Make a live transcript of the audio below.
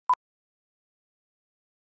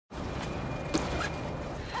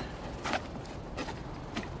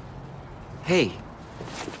Hey.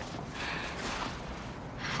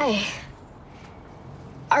 Hi.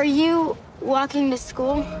 Are you walking to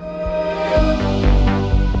school?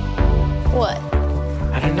 What?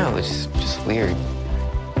 I don't know, it's just weird.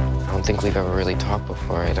 I don't think we've ever really talked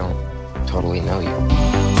before. I don't totally know you.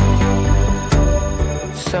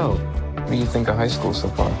 So, what do you think of high school so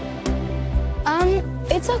far?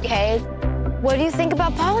 It's okay. What do you think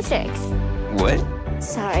about politics? What?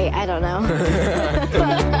 Sorry, I don't know.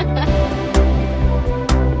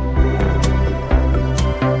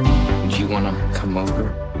 Do you want to come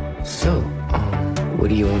over? So, what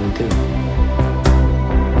do you want to do?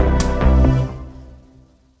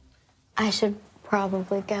 I should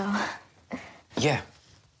probably go. Yeah.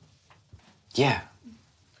 Yeah.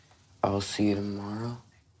 I'll see you tomorrow.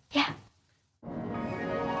 Yeah.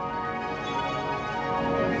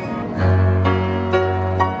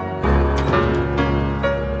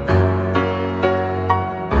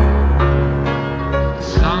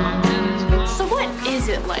 So what is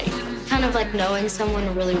it like? Kind of like knowing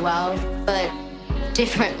someone really well, but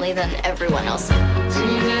differently than everyone else.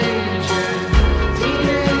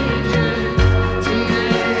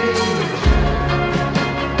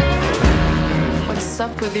 What's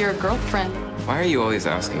up with your girlfriend? Why are you always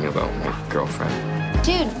asking about my girlfriend?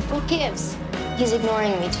 Dude, who gives? He's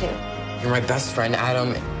ignoring me too. You're my best friend,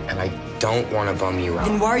 Adam, and I don't want to bum you out.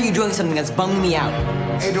 Then why are you doing something that's bumming me out?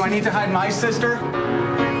 Hey, do I need to hide my sister?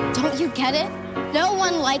 Don't you get it? No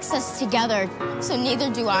one likes us together, so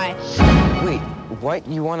neither do I. Wait, what?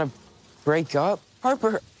 You want to break up?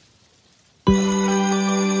 Harper.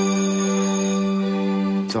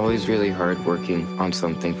 It's always really hard working on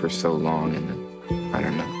something for so long, and then, I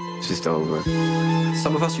don't know, it's just over.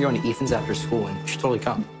 Some of us are going to Ethan's after school, and you should totally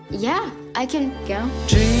come. Yeah, I can go.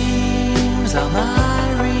 Dreams are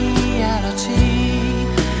my reality,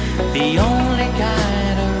 the only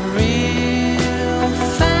kind of real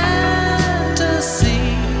fantasy.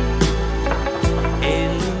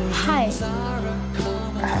 Hi.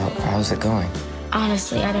 How's it going?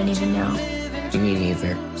 Honestly, I don't even know. Me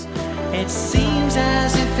neither. It seems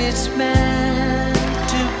as if it's meant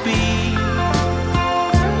to be.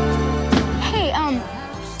 Hey,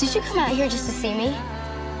 did you come out here just to see me?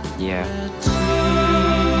 Yeah.